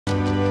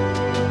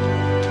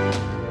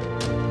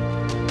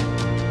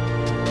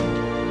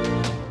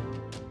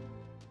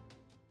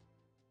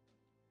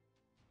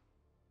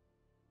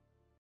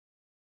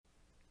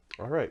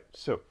right,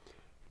 so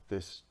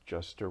this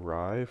just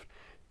arrived.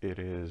 It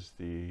is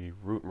the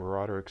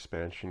Marauder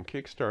expansion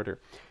Kickstarter.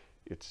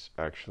 It's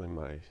actually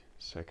my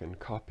second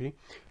copy.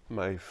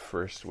 My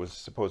first was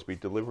supposed to be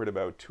delivered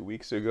about 2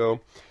 weeks ago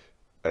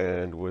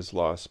and was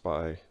lost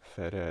by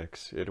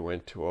FedEx. It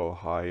went to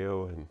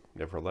Ohio and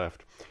never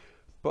left.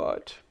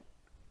 But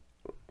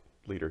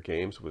Leader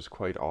Games was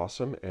quite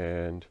awesome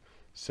and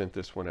sent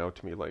this one out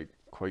to me like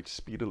quite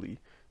speedily.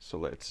 So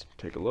let's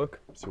take a look,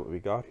 see what we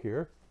got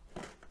here.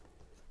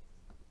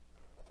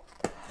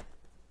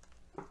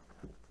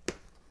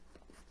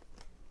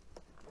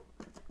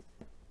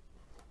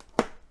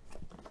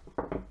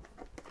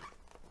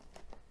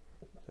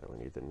 Now we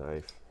need the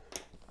knife.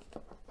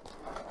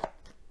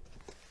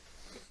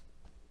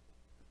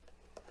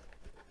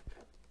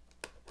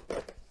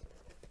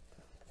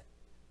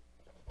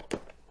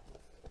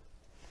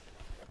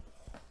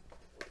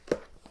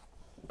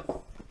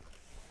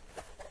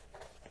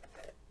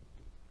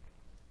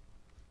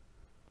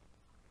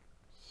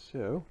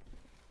 So,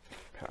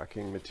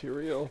 packing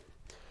material.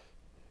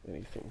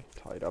 Anything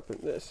tied up in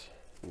this?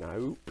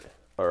 Nope.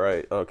 All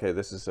right. Okay,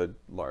 this is a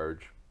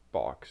large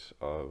box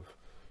of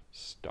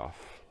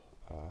stuff.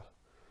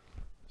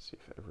 See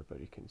if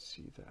everybody can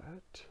see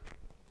that.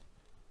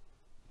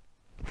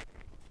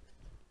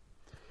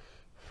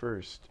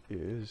 First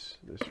is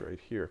this right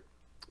here.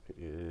 It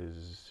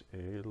is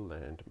a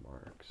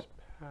landmarks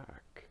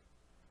pack.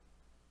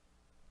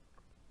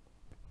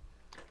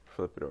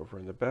 Flip it over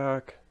in the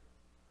back.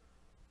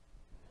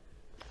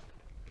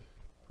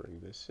 Bring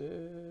this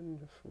in,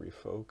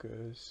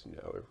 refocus.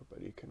 Now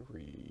everybody can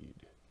read.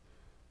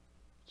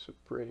 So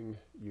bring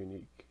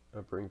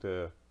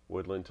the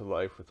woodland to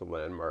life with the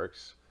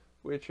landmarks,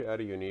 which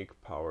add a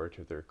unique power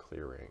to their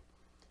clearing.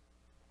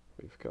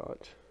 We've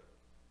got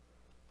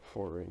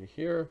 4 in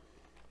here.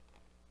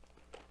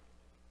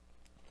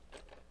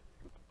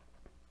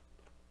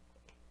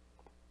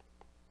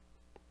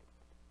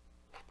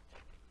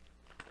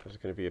 This is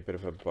going to be a bit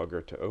of a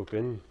bugger to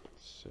open,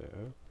 so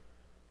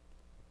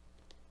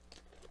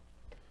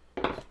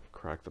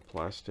crack the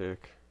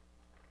plastic.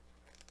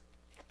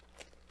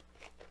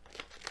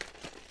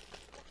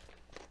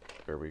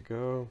 There we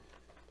go.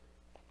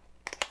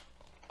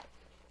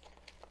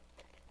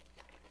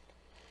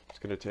 It's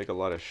going to take a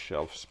lot of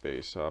shelf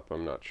space up.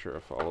 I'm not sure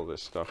if all of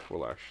this stuff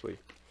will actually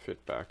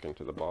fit back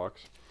into the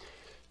box.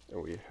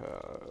 And we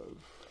have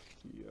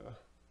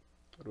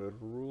the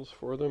rules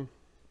for them.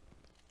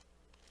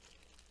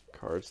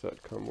 Cards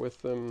that come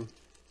with them.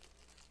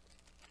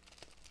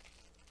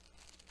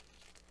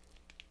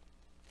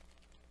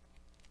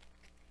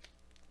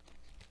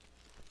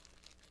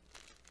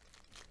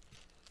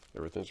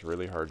 Everything's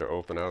really hard to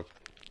open up.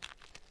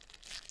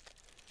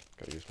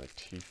 Gotta use my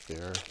teeth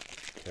there.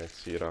 Can't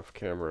see it off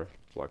camera,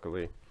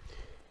 luckily.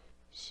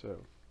 So,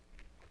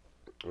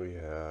 we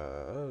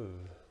have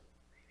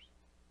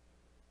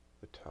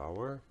the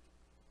tower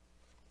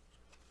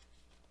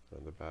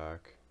on the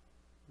back,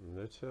 and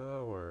the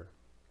tower,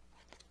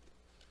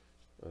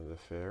 and the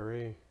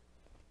ferry,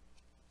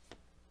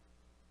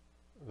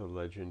 the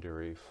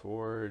legendary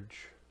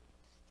forge,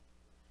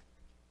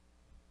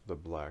 the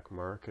black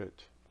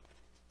market,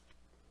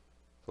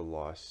 the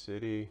Lost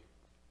City,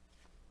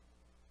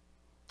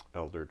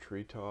 Elder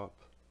Treetop,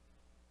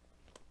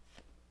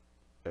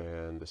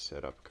 and the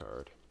setup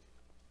card.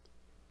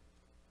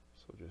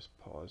 So just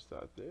pause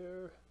that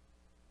there.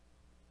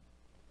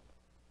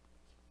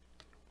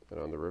 And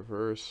on the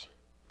reverse,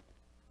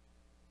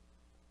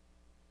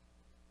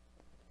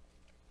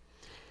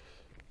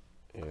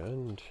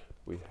 and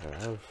we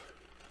have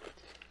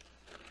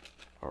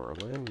our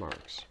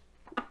landmarks.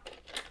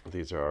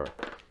 These are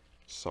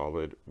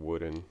solid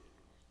wooden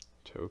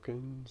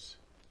tokens.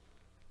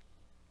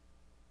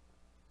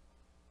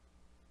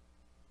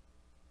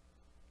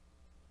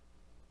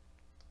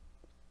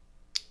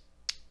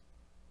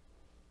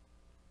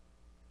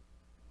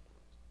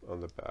 On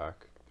the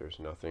back, there's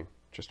nothing,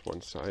 just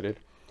one-sided.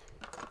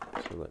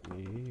 So let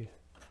me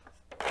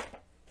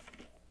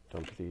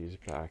dump these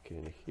back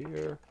in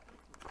here,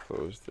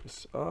 close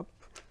this up,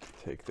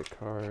 take the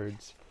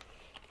cards,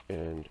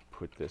 and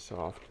put this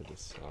off to the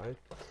side.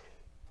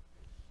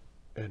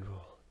 And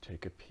we'll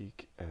take a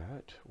peek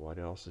at what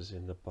else is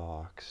in the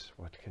box.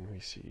 What can we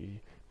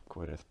see?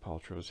 Gwyneth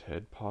Paltrow's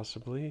head,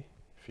 possibly,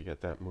 if you get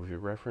that movie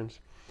reference.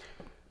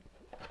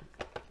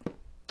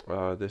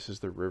 This is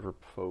the River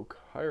Folk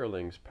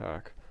Hirelings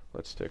pack.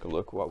 Let's take a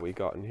look what we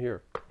got in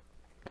here.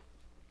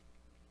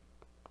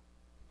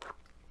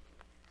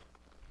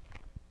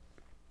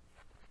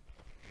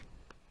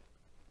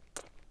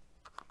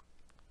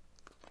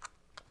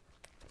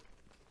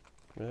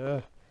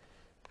 There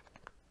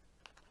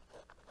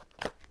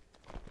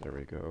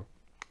we go.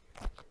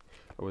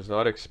 I was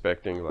not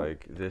expecting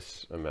like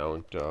this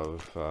amount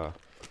of I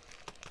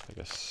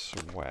guess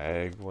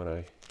swag when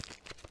I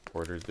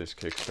ordered this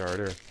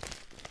Kickstarter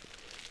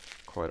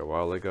quite a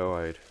while ago.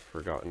 I'd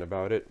forgotten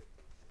about it.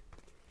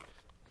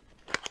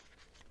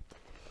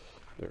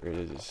 There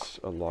is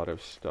a lot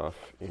of stuff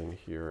in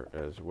here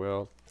as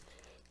well.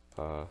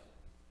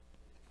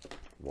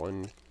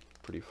 One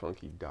pretty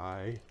funky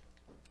die.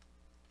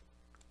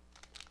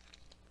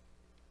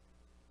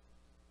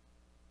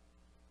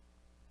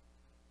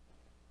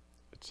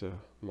 It's a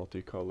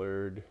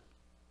multicolored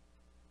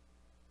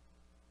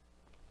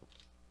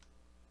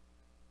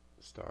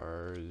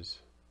stars.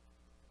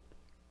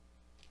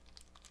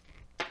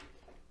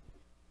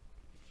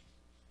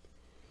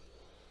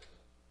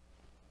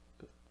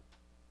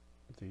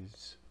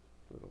 These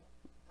little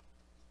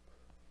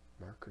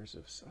markers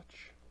of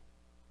such.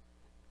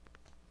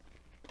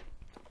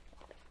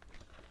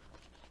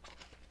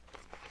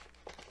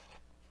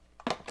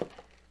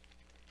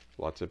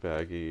 Lots of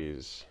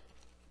baggies.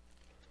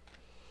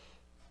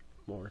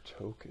 More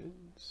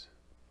tokens.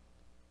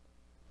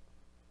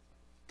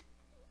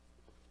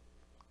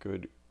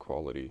 Good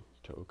quality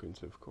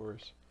tokens, of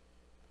course.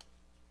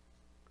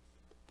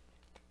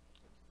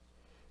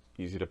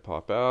 Easy to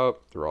pop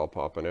out. They're all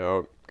popping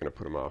out. Gonna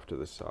put them off to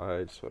the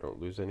side so I don't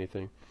lose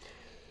anything.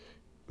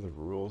 The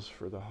rules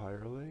for the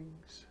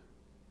hirelings.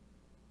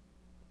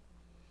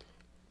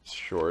 It's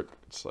short.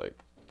 It's like,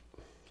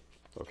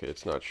 okay,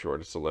 it's not short.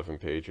 It's 11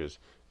 pages.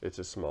 It's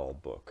a small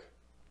book,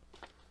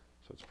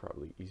 so it's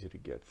probably easy to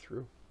get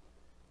through.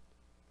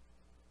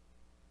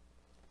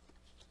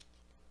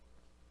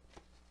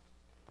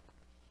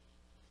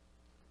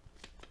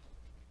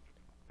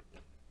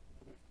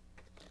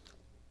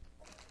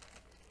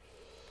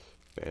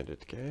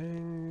 Bandit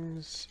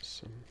gangs,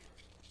 some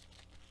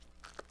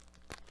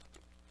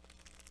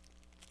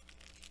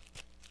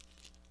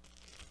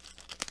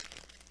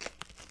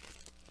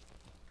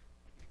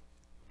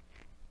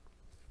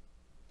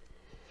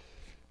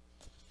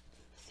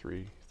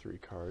three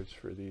cards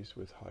for these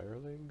with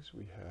hirelings.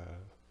 We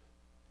have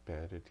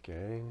bandit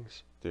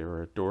gangs. They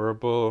were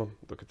adorable.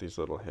 Look at these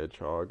little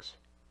hedgehogs.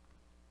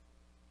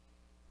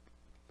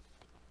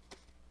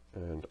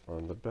 And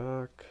on the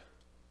back,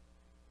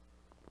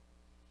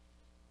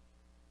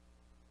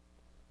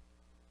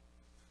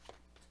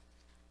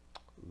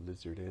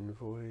 lizard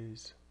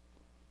envoys.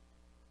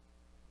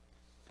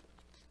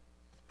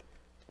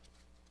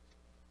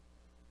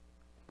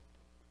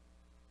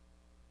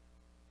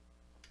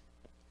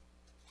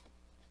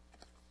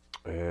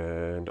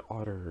 And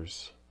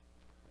otters.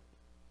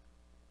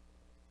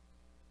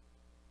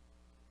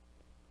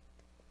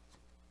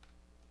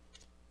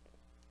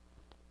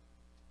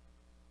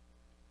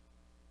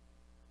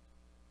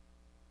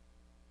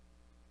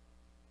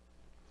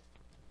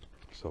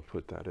 So I'll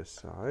put that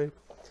aside.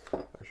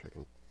 Actually, I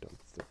can dump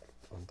it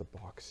on the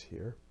box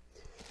here.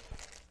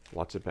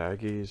 Lots of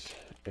baggies,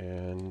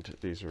 and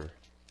these are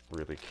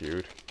really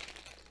cute.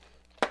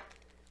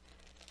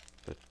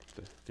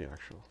 The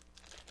actual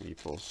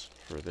meeples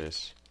for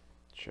this.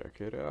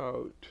 Check it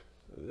out.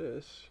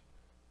 This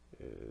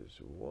is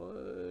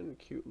one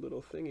cute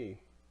little thingy.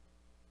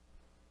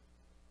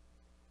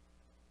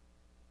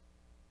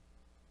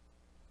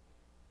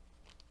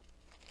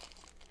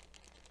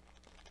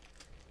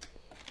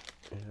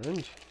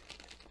 And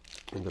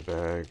in the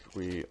bag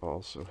we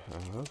also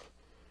have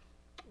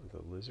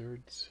the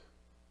lizards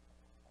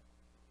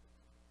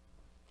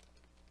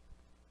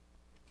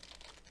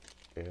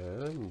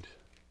and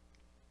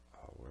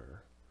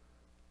our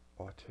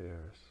lotters.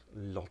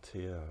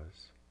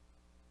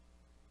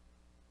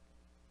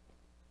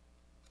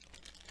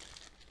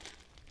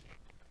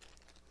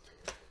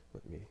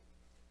 Let me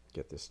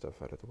get this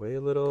stuff out of the way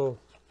a little.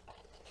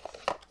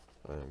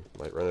 I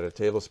might run out of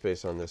table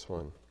space on this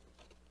one.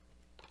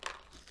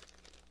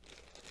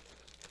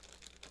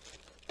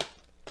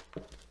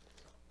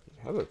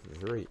 We have a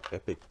very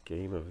epic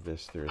game of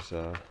this. There's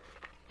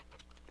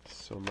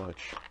so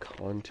much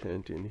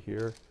content in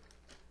here.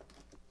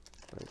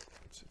 Like,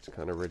 it's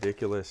kind of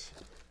ridiculous.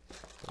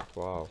 Like,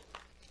 wow,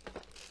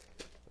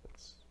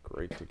 it's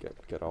great to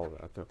get all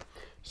that though.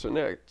 So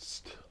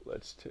next,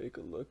 let's take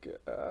a look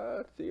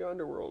at the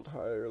Underworld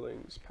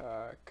Hirelings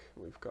pack.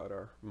 We've got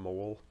our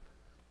mole,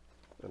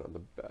 and on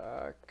the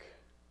back,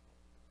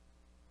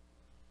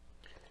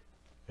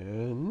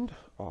 and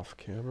off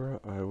camera,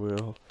 I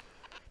will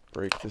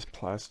break this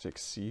plastic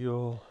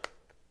seal.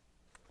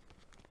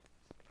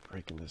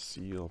 Breaking the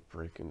seal,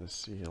 breaking the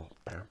seal.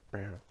 Bam,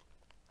 bam.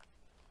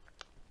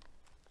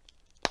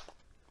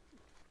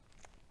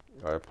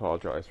 I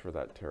apologize for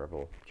that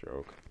terrible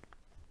joke.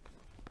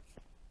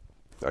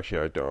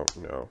 Actually, I don't,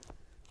 no.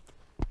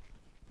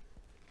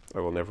 I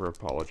will never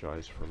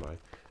apologize for my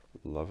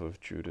love of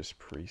Judas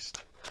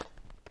Priest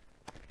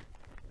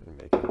and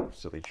making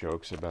silly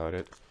jokes about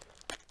it.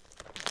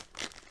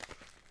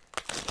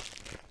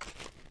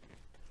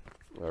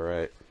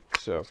 Alright,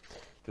 so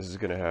this is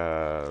going to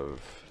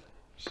have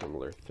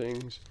similar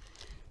things.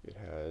 It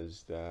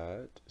has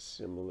that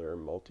similar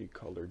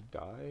multicolored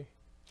die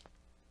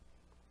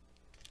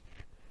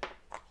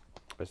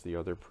as the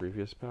other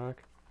previous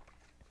pack.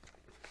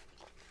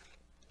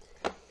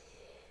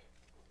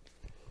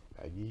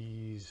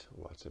 Baggies,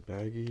 lots of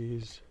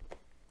baggies.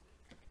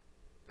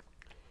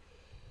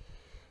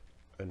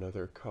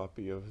 Another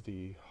copy of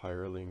the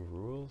hireling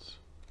rules.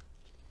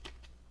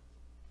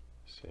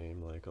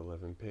 Same, like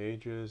 11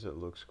 pages. It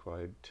looks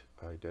quite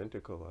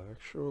identical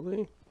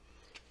actually.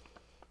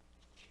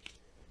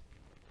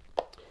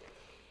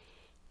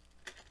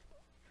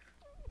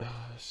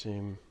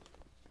 Same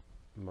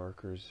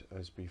markers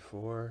as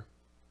before.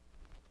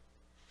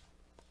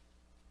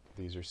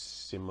 These are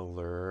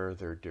similar,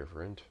 they're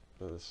different,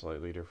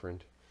 slightly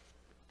different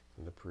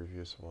than the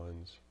previous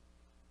ones.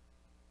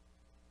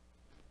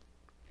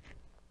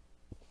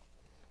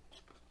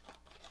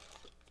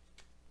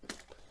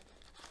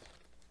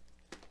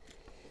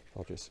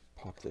 I'll just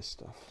pop this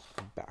stuff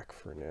back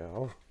for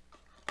now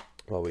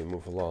while we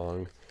move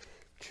along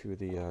to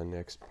the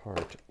next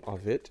part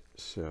of it.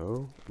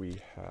 So we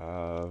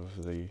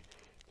have the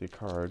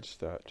cards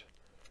that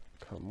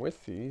come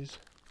with these.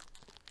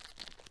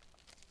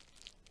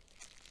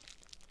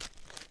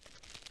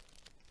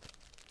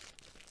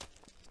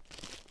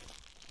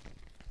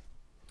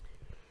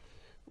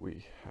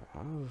 We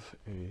have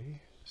a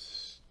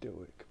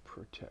Stoic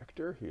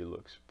Protector. He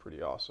looks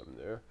pretty awesome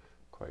there,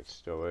 quite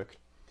stoic.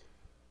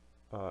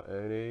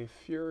 And a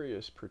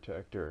Furious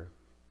Protector.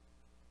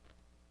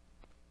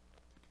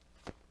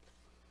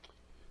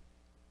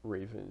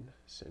 Raven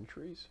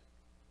Sentries.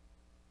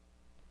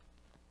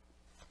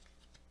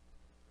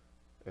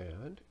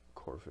 And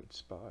Corvid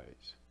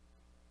Spies.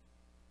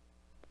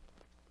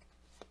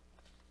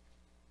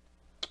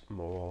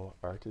 Mole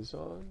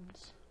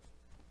Artisans.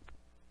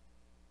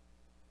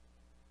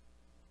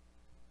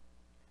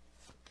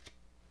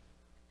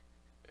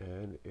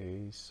 And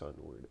a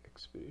Sunward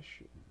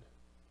Expedition.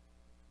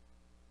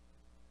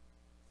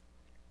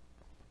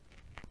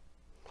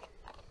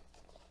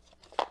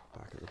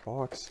 Back of the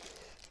box,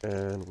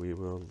 and we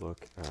will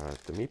look at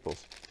the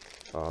meeples.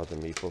 The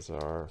meeples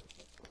are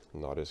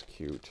not as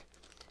cute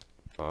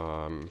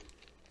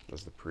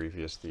as the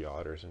previous, the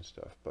otters and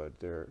stuff, but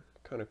they're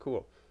kind of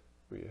cool.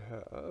 We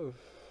have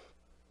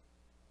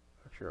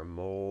actually our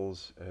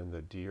moles and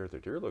the deer. The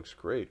deer looks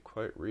great,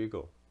 quite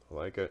regal. I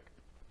like it.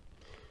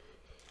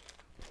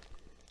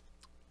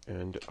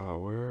 And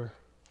our,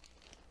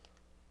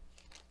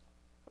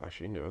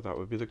 actually no, that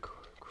would be the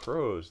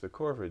crows, the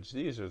corvids.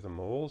 These are the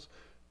moles.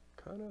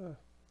 Kind of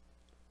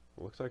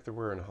looks like they're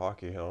wearing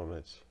hockey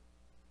helmets.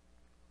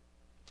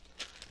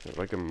 They're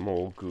like a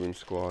mole goon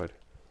squad.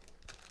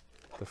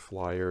 The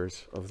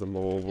flyers of the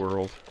mole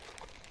world.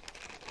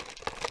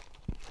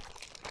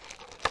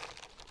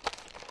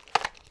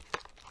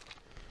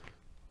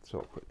 So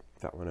I'll put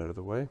that one out of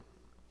the way.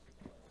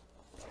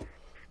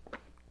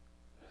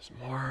 There's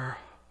more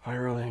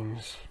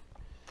hirelings.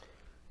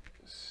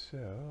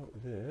 So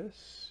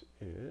this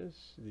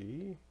is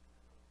the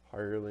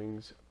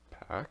hirelings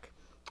pack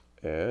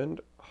and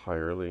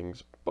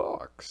hirelings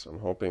box. I'm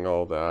hoping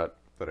all that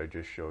I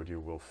just showed you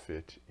will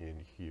fit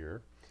in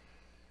here.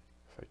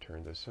 If I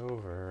turn this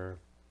over,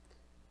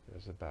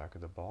 there's the back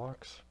of the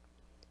box.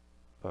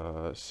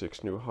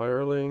 6 new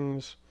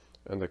hirelings,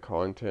 and the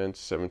contents: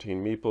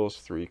 17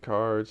 meeples, 3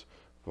 cards,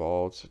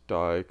 vaults,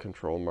 die,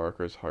 control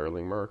markers,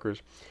 hireling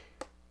markers.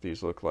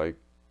 These look like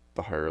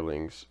the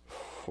hirelings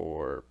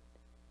for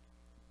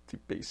the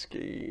base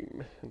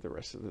game and the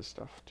rest of this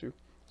stuff too.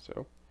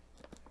 So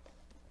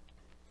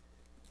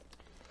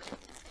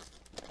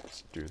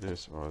let's do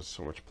this. Oh, there's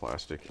so much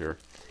plastic here.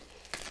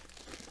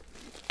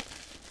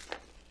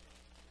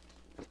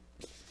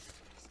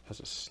 Has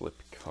a slip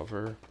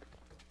cover,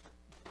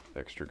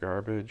 extra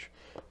garbage,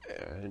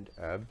 and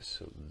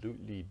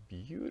absolutely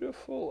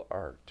beautiful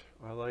art.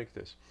 I like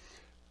this.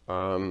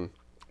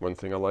 One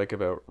thing I like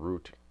about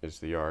Root is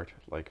the art,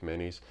 like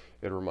minis.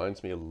 It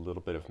reminds me a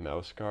little bit of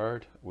Mouse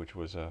Guard, which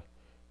was a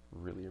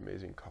really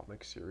amazing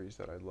comic series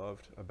that I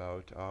loved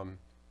about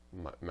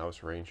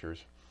Mouse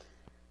Rangers.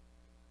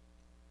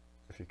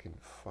 If you can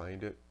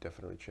find it,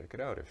 definitely check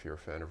it out if you're a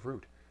fan of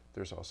Root.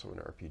 There's also an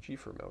RPG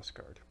for Mouse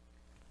Guard.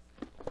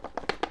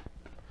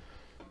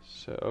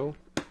 So,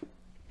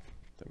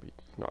 let me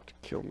not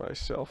kill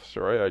myself.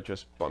 Sorry, I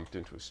just bumped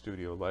into a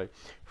studio light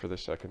for the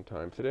second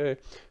time today.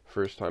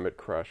 First time it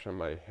crashed on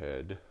my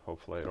head.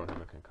 Hopefully I don't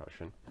have a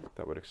concussion.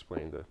 That would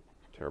explain the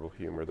terrible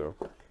humor though.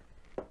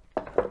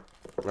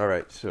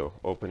 Alright, so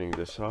opening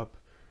this up,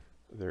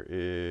 there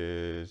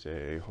is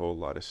a whole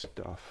lot of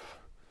stuff.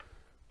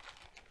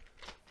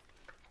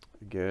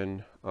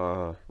 Again,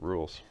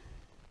 rules.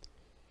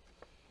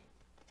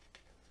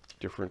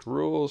 Different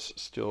rules,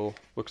 still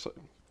looks like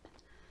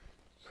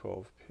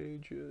 12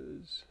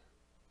 pages.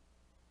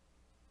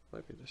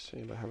 Might be the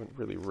same. I haven't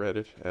really read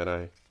it, and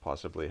I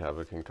possibly have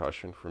a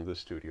concussion from the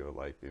studio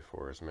light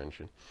before, as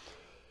mentioned.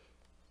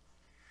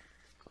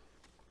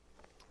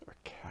 Our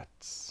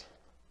cats.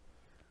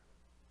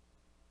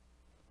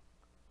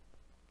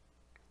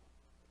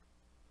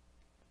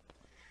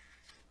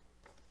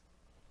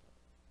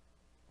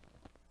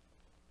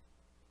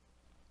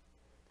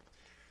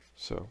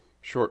 So,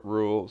 short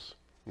rules,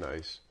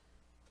 nice.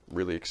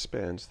 Really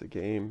expands the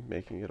game,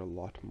 making it a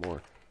lot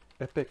more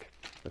epic.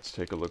 Let's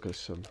take a look at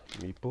some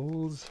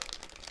meeples.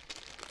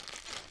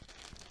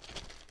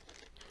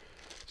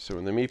 So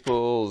in the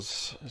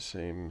meeples,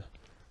 same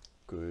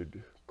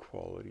good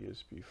quality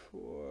as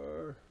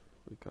before.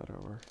 We got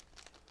our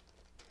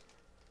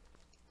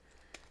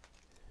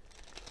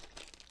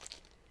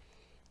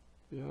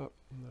little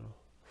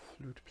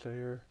flute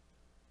player,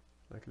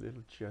 Like a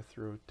little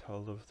Jethro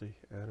Tull of the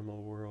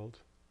animal world.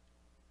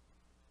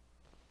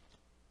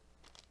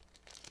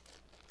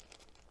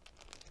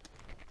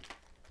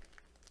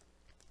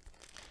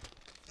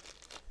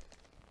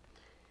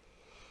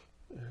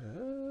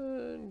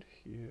 And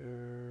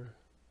here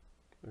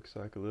looks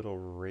like a little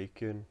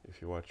rake-in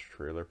if you watch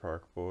Trailer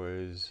Park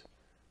Boys.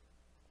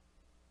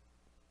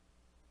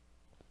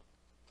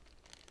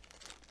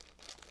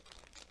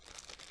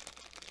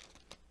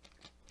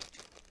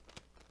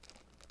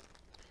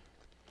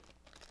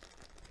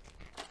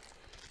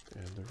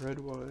 And the red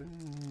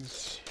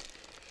ones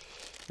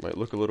might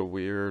look a little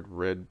weird.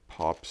 Red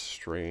pops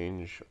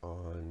strange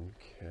on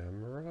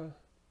camera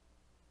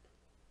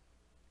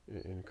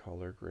in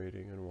color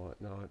grading and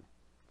whatnot.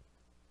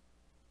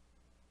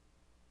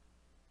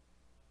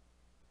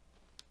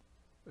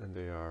 And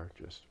they are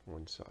just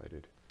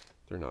one-sided.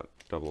 They're not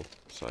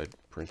double-side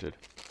printed.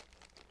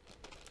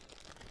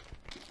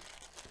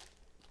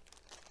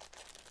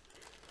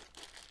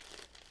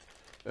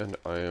 And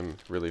I am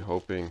really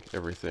hoping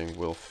everything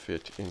will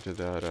fit into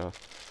that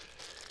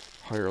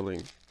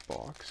hireling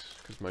box,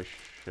 because my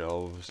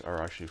shelves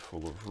are actually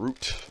full of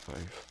root.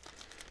 I've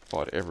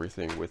bought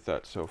everything with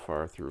that so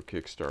far through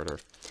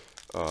Kickstarter.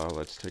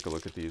 Let's take a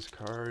look at these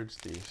cards,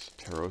 these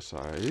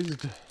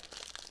tarot-sized.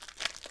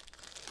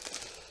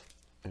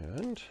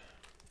 And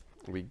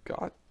we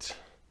got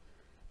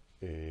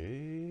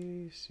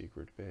a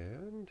secret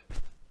band.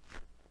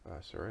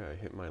 Sorry, I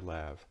hit my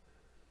lav.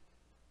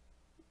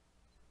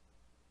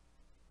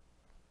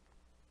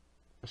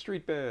 A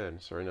street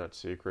band. Sorry, not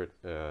secret.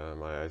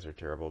 My eyes are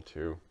terrible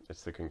too.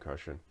 It's the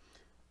concussion.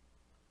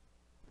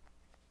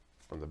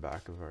 On the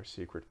back of our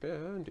secret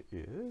band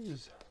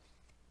is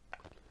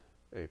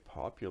a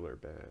popular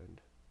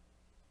band.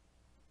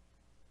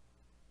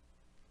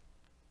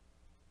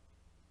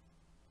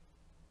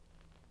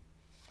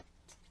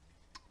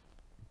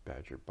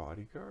 Badger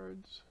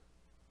Bodyguards.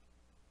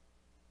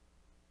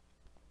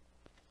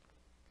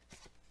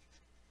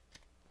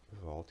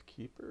 Vault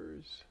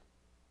Keepers.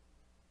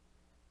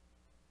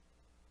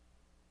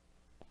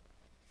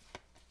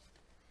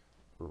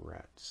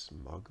 Rat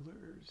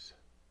Smugglers.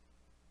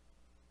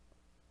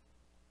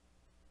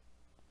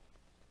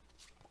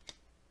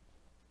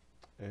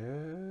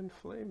 And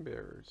Flame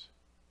Bearers.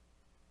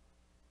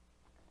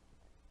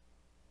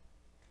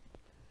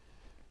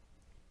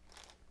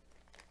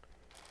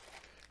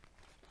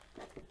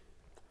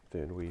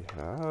 Then we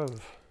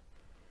have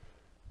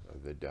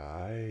the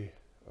die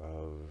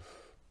of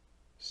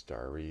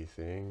starry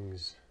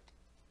things.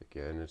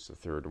 Again, it's the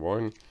third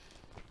one.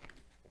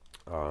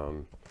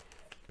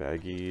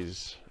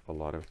 Baggies, a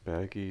lot of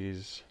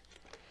baggies,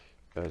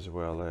 as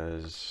well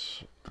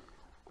as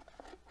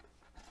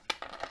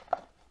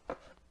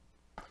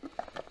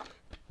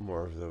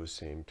more of those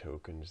same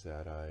tokens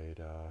that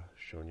I'd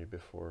shown you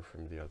before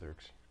from the other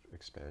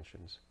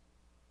expansions.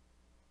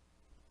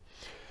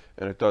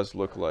 And it does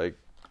look like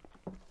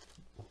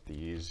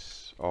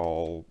these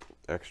all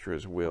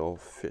extras will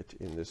fit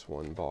in this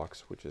one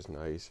box, which is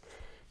nice,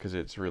 because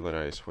it's really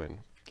nice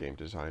when game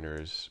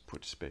designers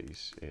put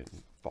space in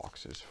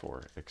boxes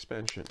for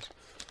expansions.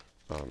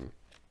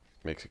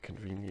 Makes it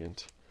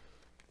convenient.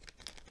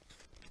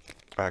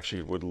 I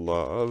actually would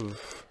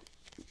love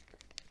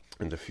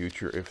in the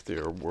future if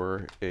there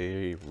were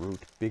a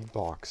Root big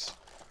box.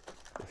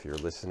 If you're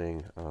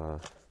listening,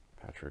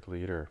 Patrick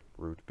Leader,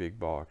 Root big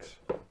box,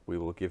 we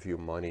will give you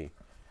money.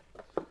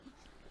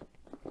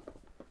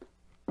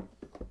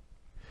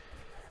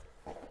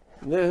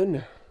 And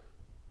then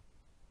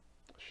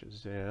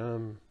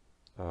Shazam,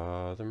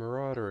 the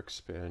Marauder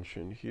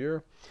expansion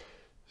here.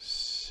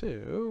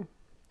 So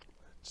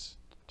let's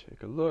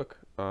take a look.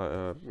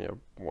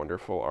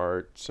 Wonderful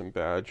art, some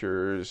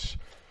badgers,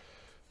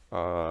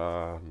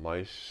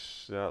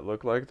 mice that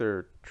look like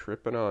they're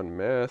tripping on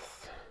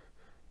meth.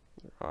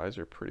 Their eyes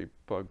are pretty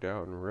bugged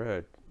out and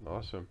red.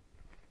 Awesome.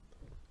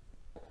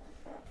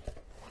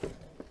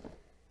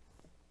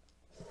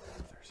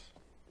 There's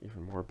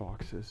even more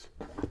boxes.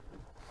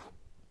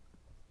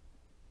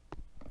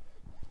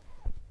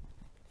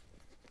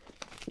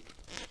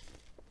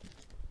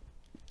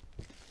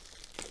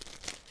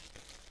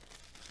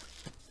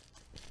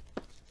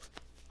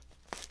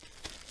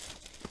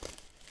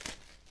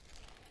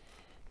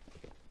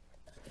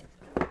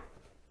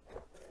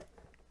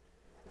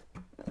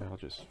 I'll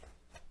just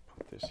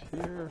put this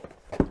here,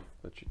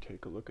 let you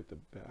take a look at the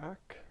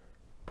back.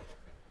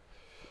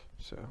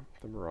 So,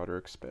 the Marauder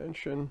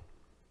expansion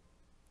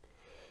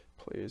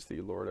plays the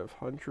Lord of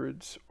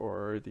Hundreds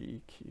or the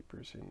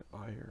Keepers in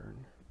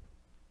Iron.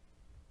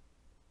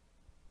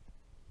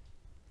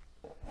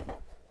 I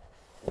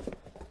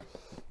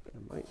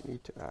might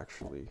need to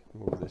actually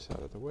move this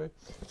out of the way.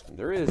 And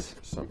there is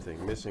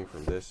something missing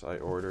from this. I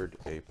ordered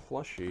a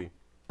plushie.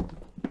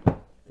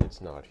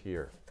 It's not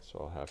here, so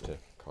I'll have to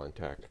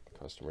contact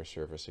customer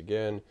service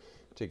again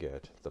to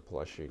get the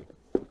plushie.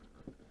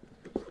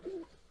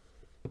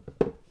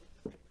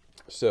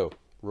 So,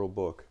 rule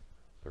book,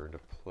 learn to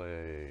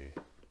play.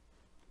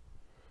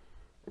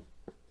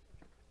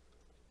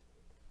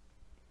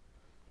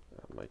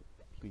 That might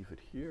leave it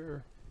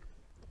here.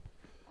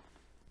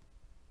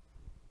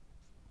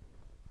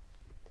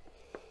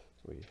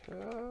 We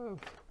have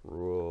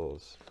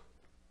rules.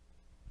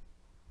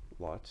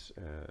 Lots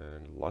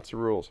and lots of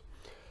rules.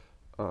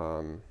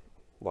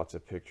 Lots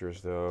of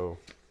pictures though,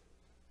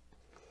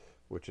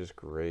 which is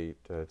great.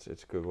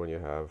 It's good when you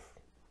have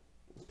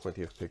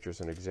plenty of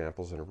pictures and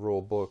examples in a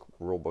rule book.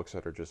 Rule books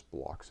that are just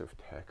blocks of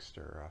text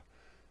or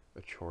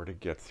a chore to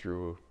get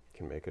through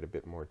can make it a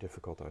bit more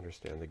difficult to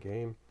understand the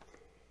game.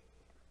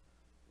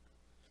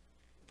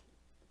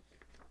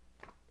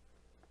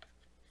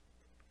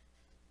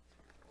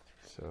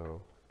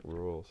 So,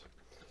 rules.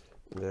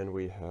 And then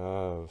we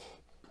have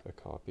a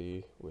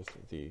copy with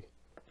the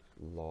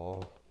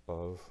Law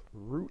of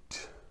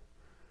Root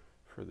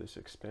for this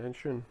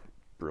expansion.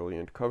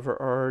 Brilliant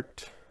cover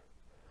art.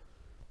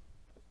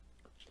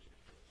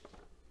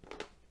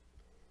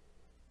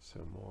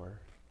 Some more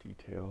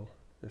detail.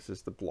 This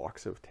is the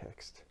blocks of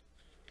text.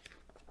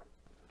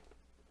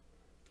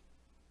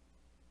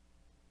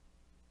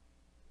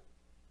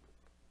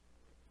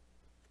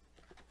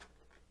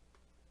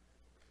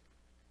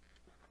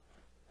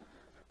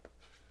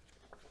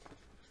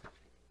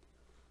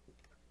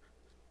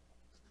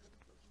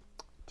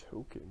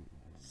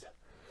 Tokens.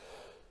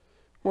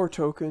 More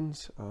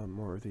tokens,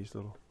 more of these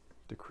little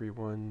decree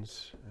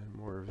ones, and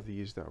more of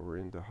these that were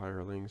in the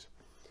Hirelings.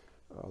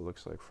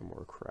 Looks like for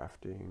more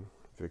crafting,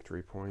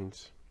 victory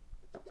points.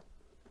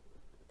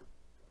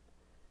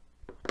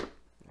 I'll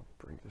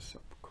bring this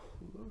up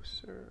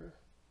closer.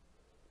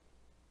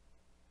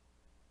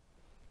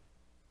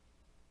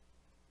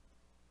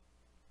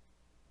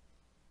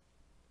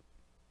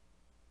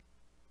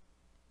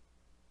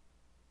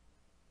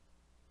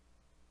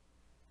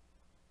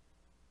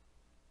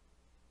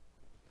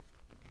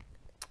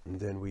 And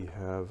then we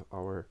have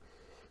our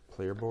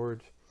player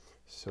board.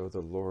 So the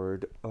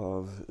Lord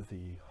of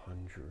the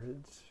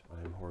Hundreds.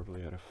 I'm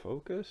horribly out of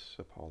focus.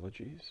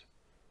 Apologies.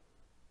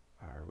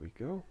 There we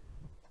go.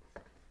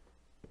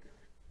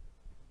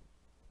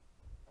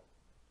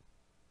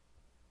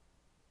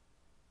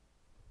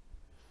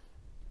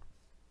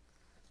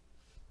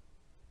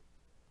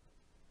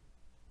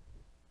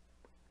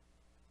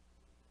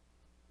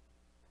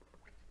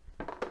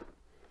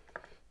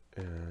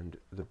 And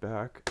the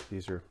back,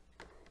 these are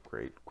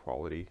great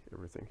quality.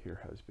 Everything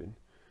here has been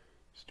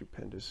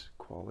stupendous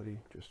quality,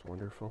 just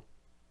wonderful.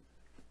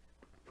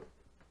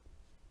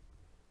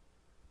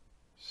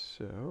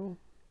 So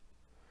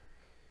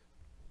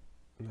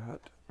that,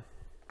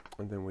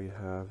 and then we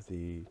have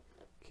the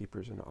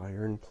Keepers in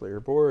Iron player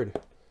board.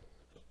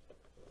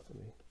 Let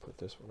me put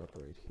this one up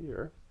right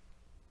here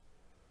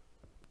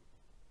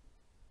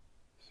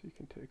so you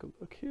can take a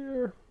look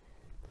here.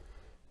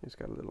 It's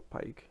got a little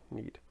pike,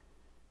 neat.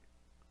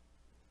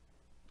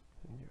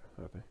 And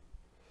yeah, okay.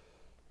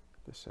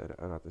 The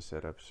setup, not the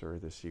setup, sorry,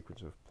 the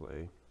sequence of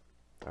play.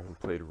 I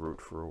haven't played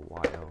Root for a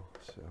while,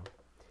 so.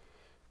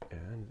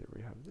 And there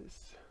we have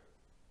this.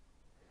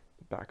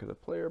 The back of the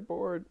player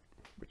board,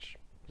 which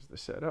is the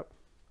setup.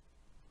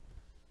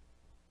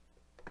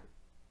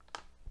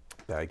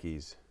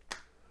 Baggies.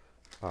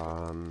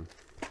 Baggies.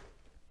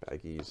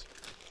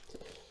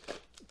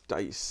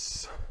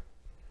 Dice.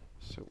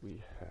 So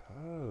we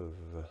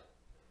have,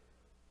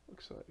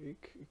 looks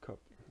like a couple,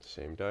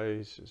 same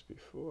dice as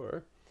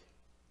before.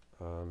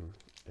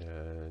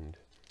 And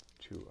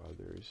two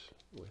others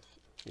with,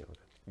 you know,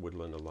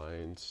 Woodland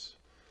Alliance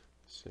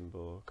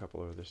symbol, a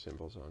couple of other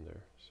symbols on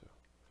there. So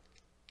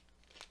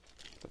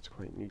that's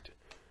quite neat.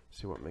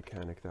 See what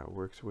mechanic that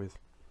works with.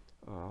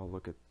 I'll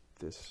look at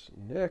this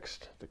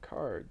next, the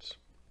cards.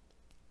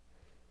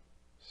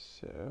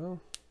 So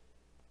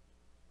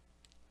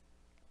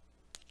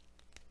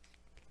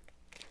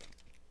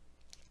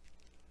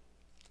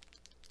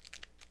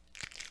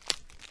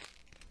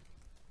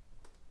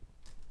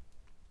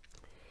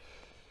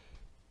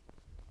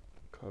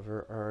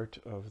cover art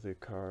of the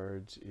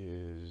cards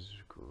is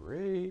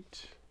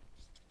great.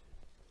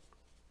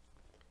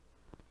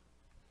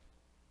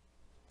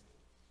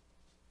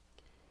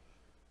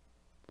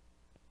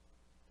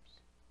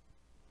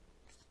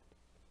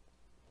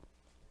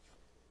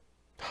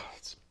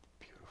 It's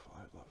beautiful.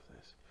 I love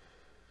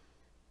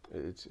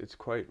this. It's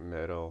quite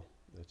metal.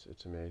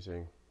 It's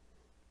amazing.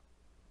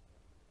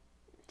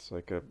 It's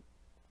like a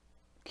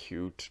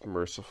cute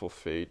Merciful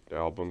Fate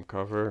album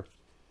cover.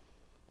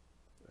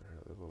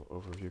 A little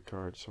overview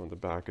card. So on the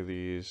back of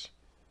these,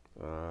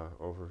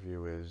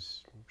 overview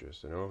is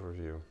just an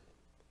overview.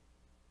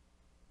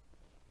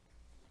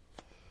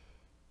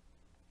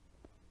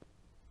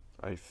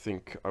 I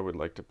think I would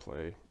like to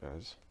play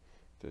as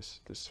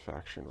this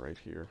faction right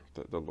here,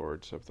 the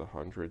Lords of the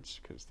Hundreds,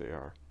 because they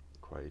are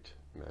quite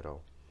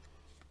metal.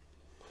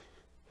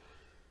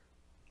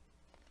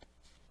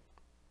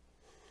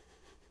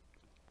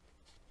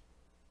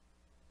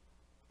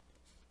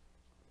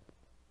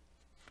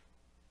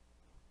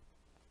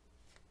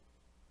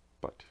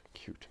 But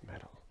cute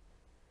metal.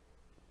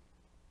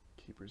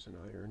 Keepers in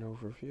Iron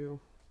overview.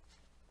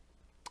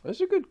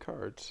 Those are good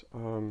cards.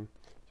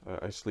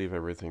 I sleeve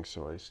everything,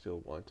 so I still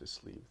want to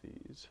sleeve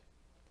these.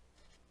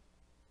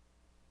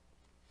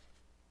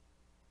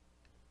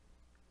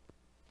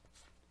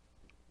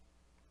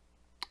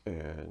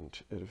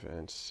 and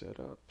advanced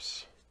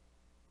setups.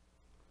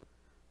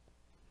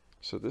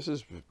 So this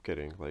is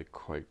getting like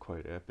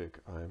quite epic.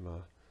 I'm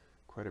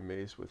quite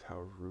amazed with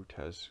how Root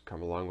has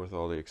come along with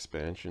all the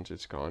expansions.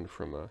 It's gone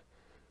from a,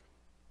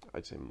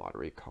 I'd say,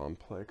 moderate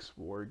complex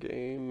war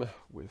game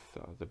with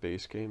the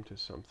base game to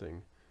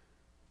something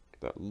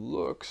that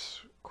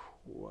looks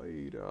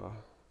quite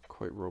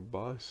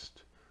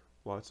robust.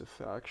 Lots of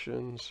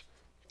factions,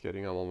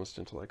 getting almost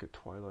into like a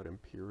Twilight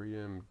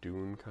Imperium,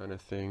 Dune kind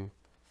of thing.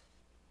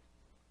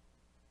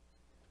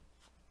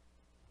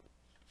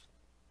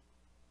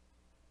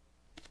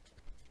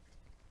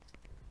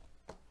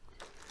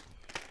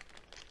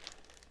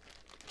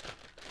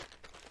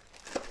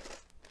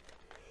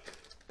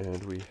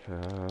 And we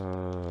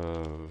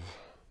have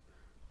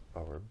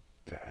our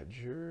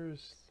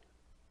badgers.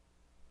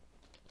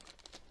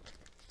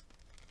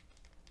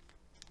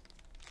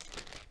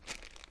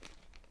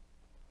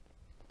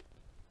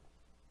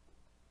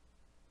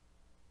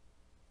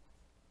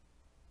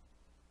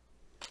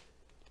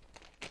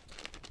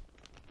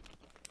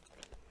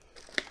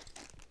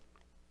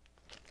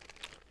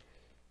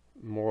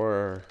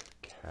 More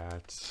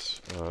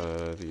cats.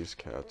 These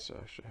cats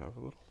actually have a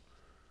little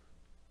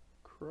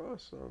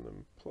cross on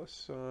them, plus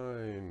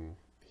sign,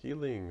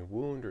 healing,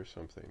 wound or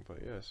something, but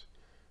yes.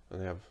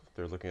 And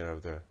they're looking out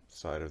of the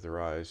side of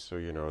their eyes, so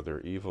you know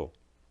they're evil.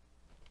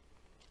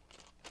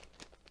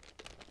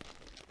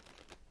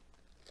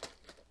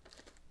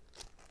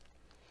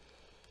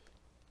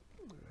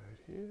 Right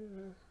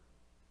here.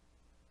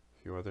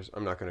 A few others.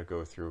 I'm not going to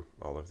go through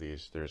all of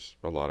these. There's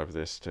a lot of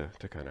this to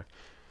kind of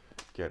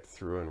get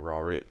through, and we're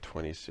already at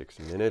 26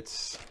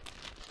 minutes.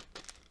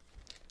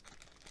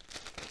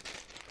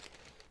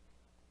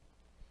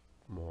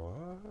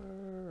 More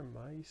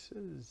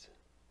mices.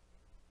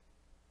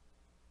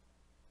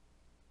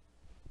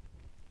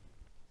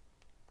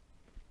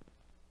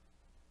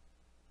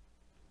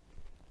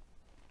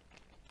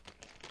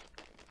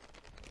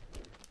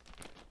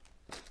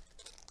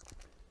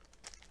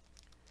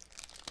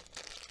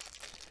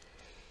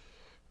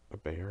 A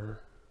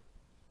bear.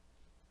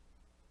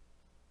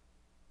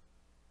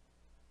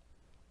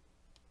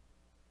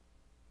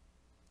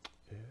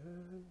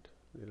 And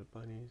little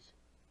bunnies.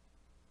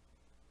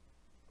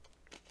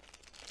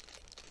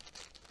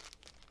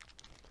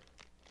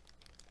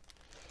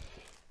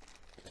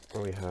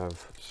 We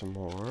have some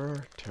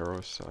more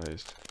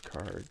tarot-sized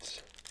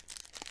cards.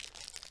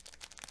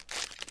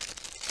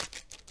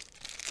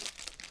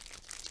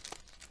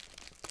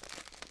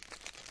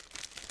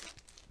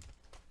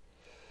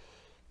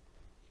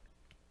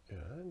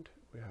 And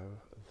we have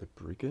the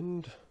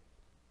Brigand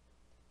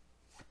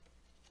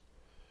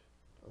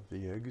of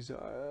the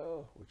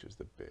Exile, which is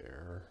the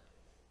bear.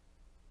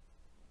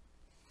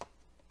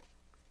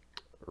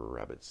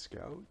 Rabbit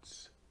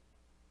Scouts.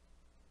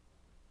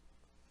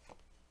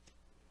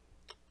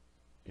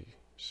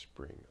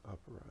 Spring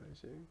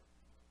Uprising.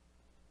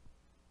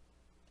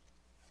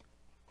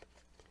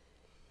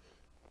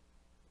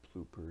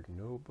 Bluebird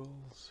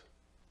Nobles.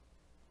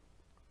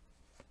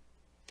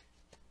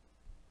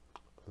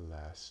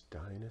 Last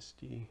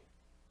Dynasty.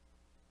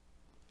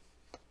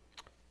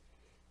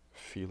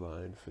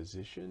 Feline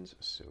Physicians,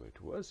 so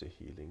it was a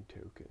healing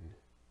token.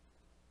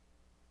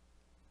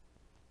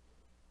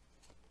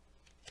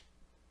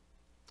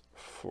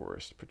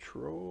 Forest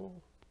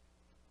Patrol.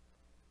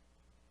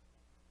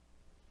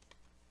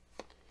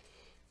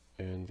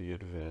 And the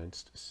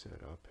advanced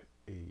setup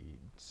aid.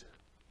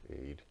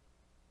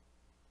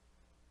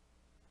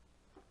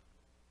 I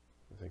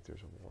think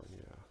there's a one,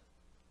 yeah.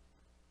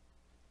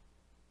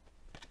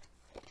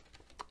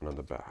 And on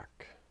the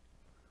back.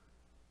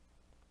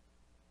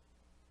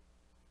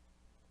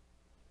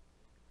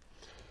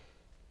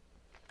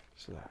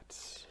 So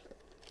that's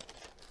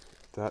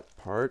that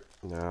part.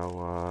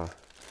 Now,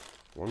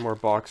 one more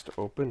box to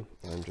open.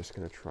 I'm just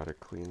going to try to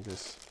clean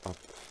this up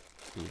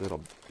a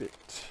little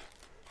bit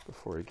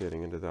before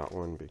getting into that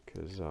one,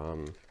 because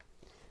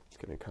it's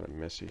getting kind of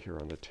messy here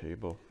on the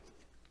table.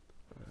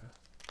 I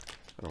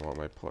don't want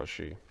my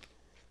plushie.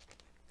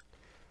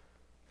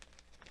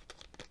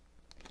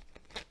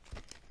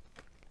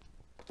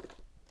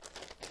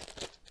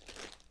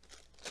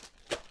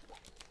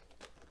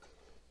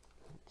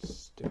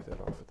 Stick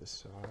that off at the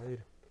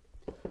side.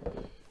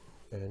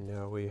 And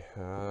now we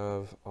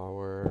have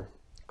our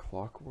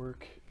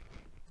Clockwork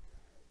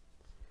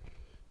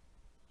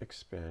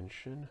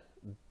expansion.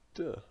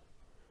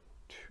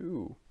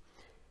 2.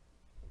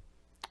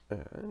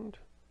 And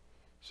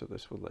so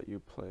this will let you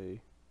play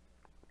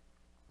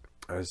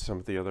as some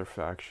of the other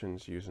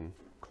factions using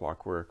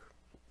Clockwork,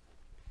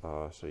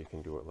 so you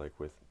can do it like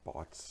with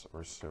bots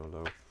or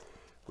solo,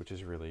 which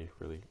is really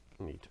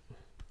neat.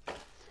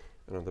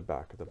 And on the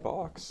back of the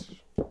box,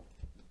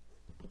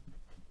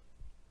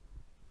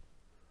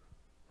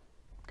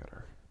 got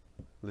our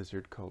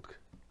lizard cult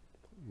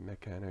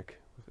mechanic.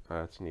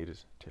 That's neat,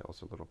 his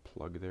tail's a little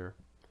plug there.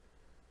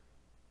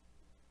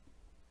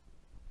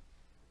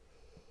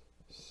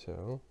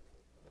 So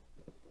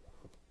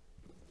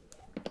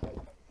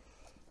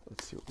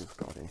let's see what we've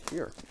got in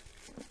here.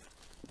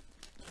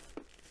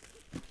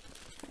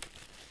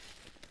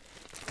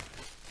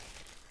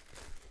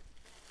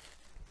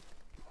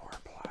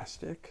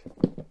 stick.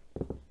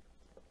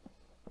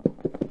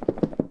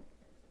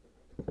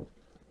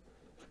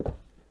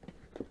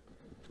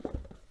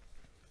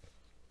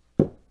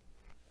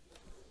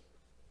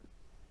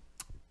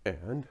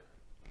 And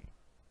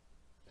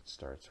it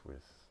starts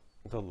with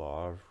the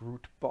law of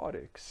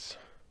rootbotics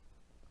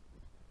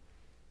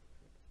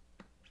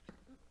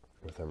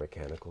with our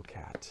mechanical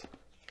cat.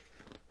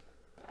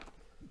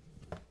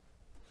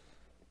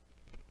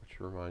 Which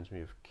reminds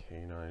me of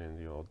Canine in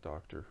the old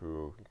Doctor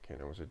Who.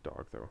 Canine was a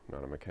dog though,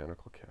 not a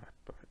mechanical cat,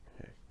 but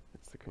hey,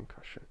 it's the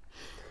concussion.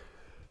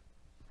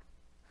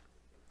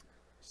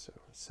 So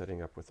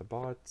setting up with the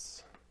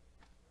bots.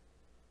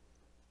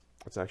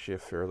 It's actually a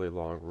fairly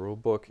long rule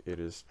book. It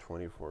is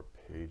 24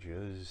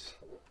 pages,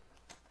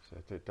 so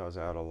it does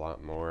add a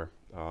lot more.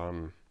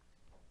 You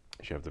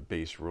have the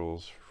base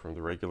rules from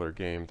the regular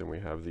game, then we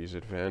have these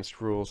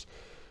advanced rules,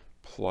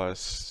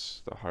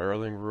 plus the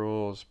hireling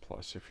rules,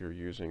 plus if you're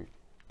using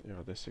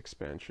this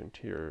expansion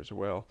tier as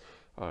well.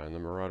 And the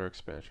Marauder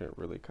expansion, it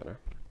really kind of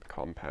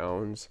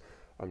compounds.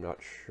 I'm not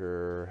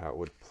sure how it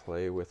would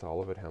play with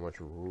all of it, how much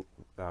rule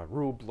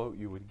bloat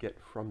you would get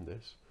from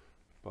this,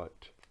 but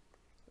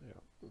yeah.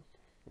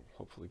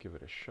 Hopefully give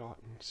it a shot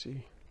and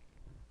see.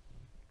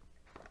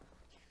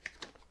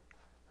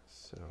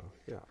 So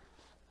yeah,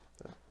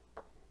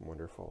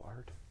 wonderful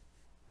art.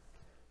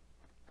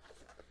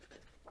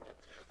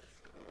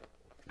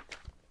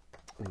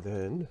 And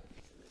then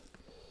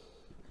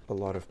a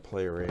lot of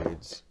player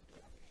aids.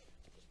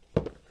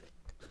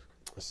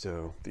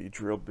 So the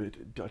drill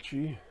bit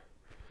duchy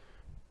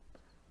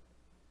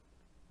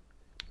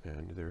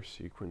and their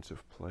sequence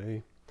of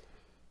play.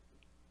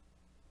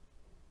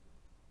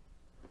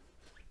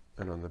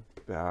 And on the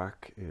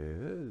back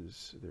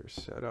is their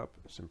setup,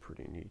 some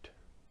pretty neat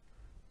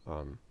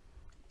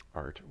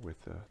art with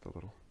the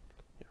little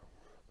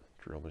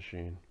drill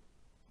machine.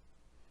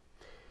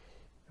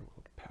 And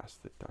we'll pass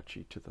the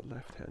duchy to the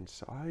left-hand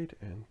side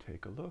and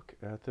take a look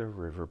at the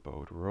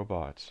riverboat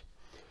robots.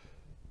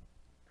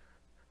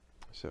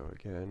 So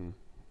again,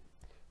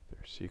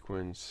 their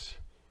sequence,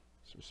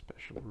 some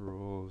special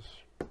rules,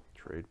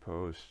 trade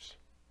posts,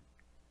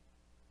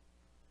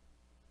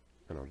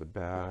 and on the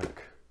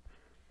back,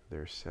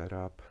 their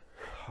setup.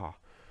 Ha,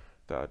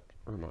 that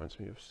reminds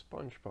me of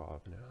SpongeBob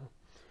now.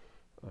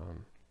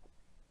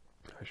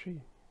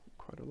 Actually,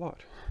 quite a lot.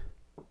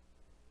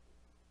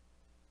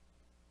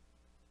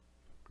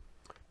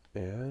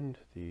 And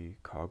the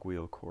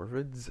cogwheel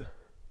corvids.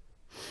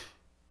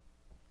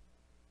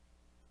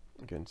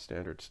 Again,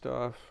 standard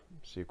stuff.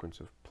 Sequence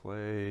of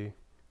play.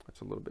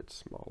 It's a little bit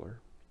smaller.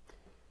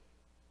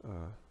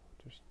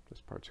 Just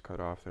this part's cut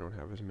off. They don't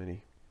have as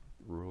many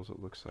rules,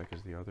 it looks like,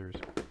 as the others.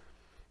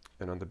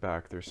 And on the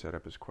back, their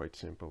setup is quite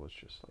simple. It's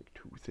just like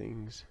two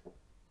things.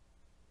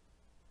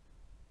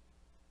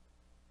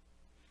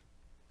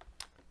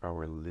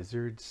 Our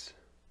lizards.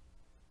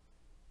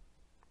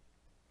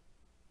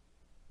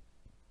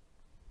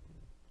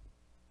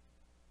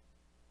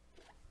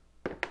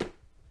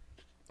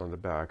 On the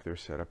back, their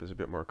setup is a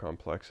bit more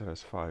complex. It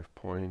has 5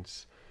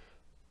 points.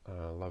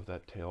 Love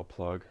that tail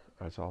plug.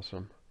 That's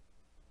awesome.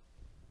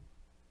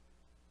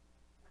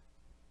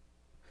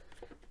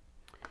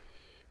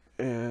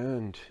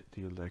 And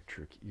the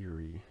electric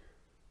Erie.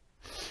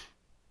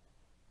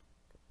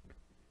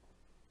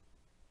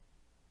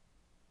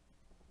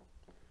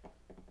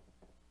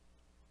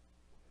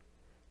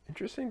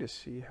 Interesting to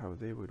see how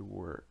they would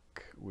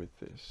work with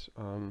this,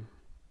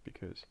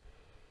 because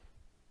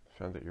I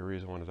found that Erie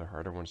is one of the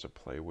harder ones to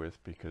play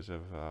with because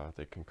of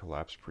they can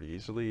collapse pretty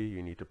easily.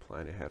 You need to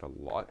plan ahead a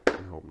lot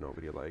and hope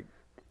nobody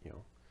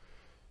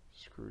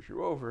screws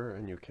you over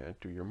and you can't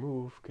do your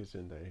move because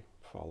then they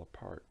fall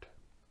apart.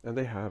 And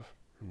they have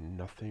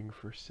nothing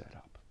for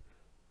setup.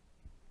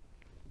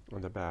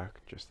 On the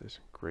back, just this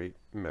great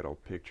metal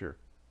picture.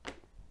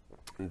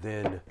 And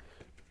then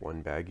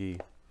one baggie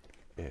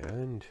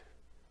and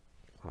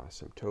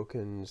some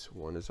tokens.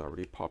 One is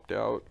already popped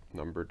out,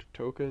 numbered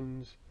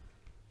tokens.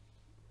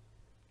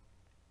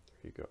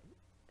 There you go.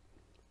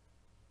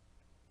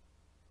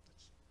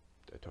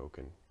 It's a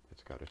token.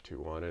 It's got a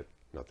 2 on it.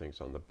 Nothing's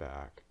on the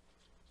back.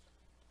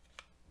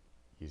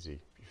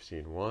 Easy. If you've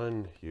seen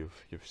one, you've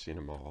seen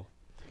them all.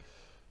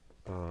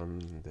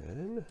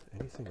 Then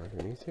anything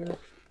underneath here?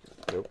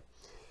 Nope.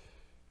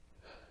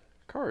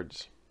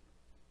 Cards.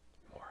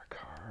 More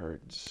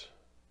cards.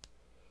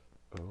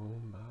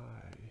 Oh my.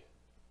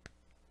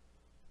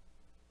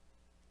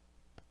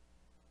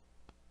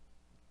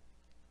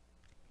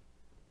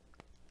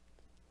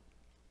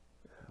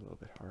 A little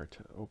bit hard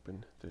to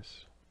open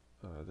this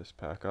this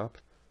pack up.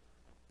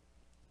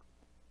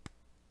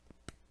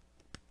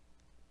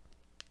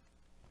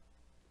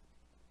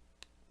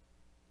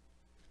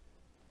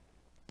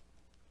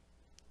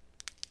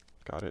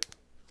 Got it.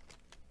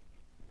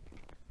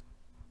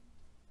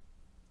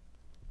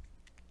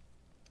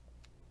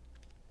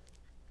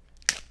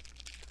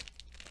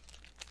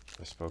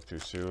 I spoke too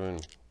soon.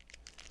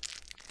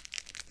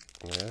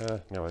 Yeah,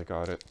 no, I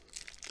got it.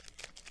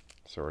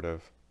 Sort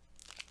of.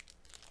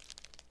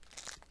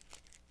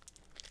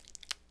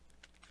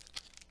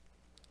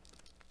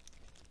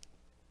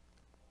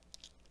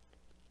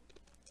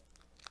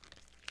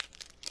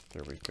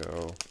 There we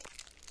go.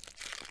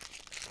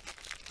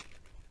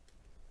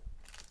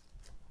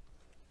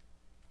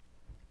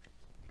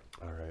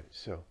 All right,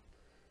 so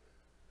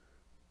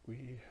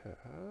we have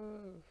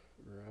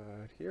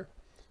right here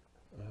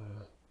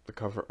the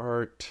cover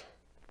art.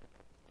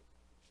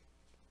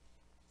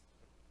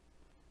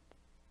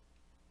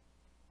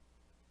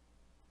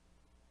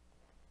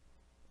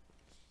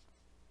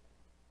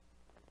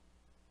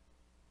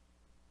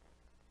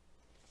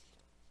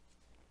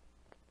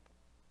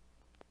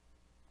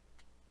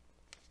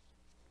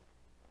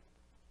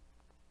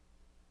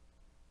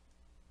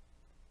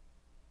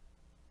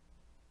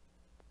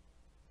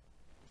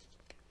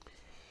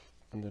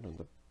 And then on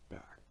the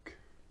back,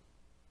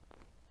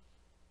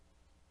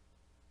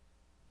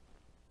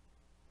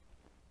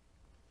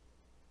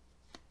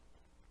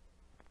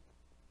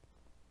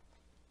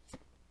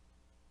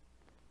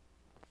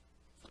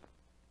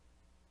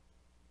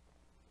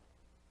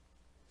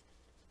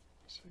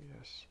 so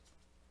yes.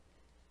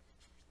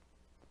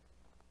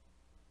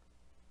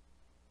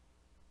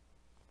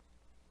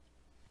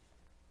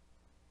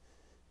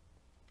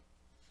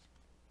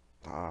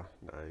 Ah,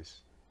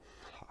 nice.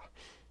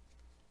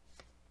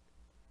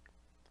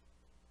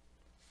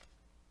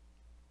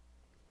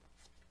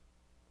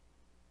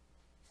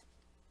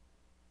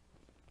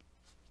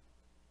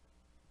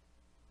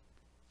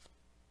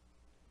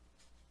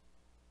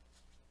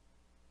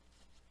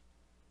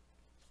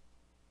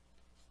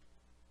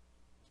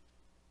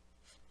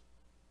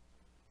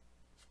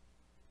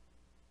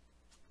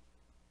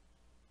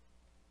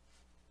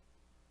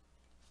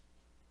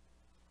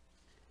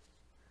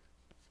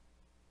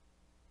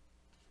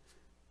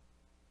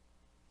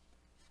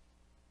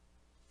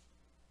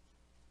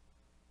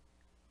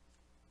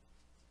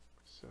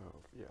 So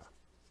yeah,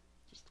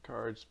 just the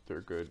cards.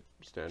 They're good,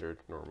 standard,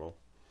 normal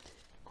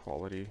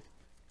quality.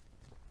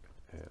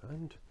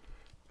 And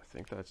I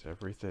think that's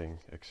everything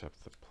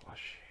except the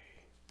plushie.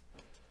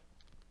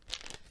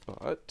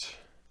 But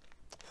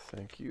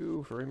thank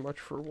you very much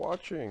for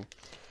watching.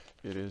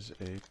 It is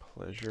a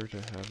pleasure to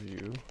have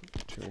you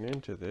tune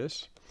into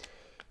this.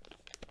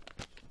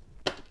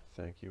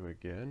 Thank you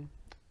again,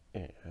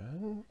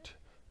 and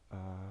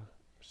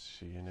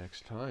see you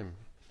next time.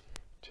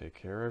 Take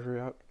care,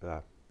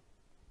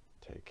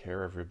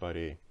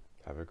 everybody.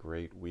 Have a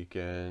great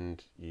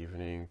weekend,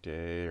 evening,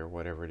 day, or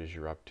whatever it is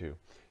you're up to.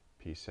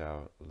 Peace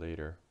out.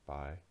 Later.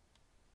 Bye.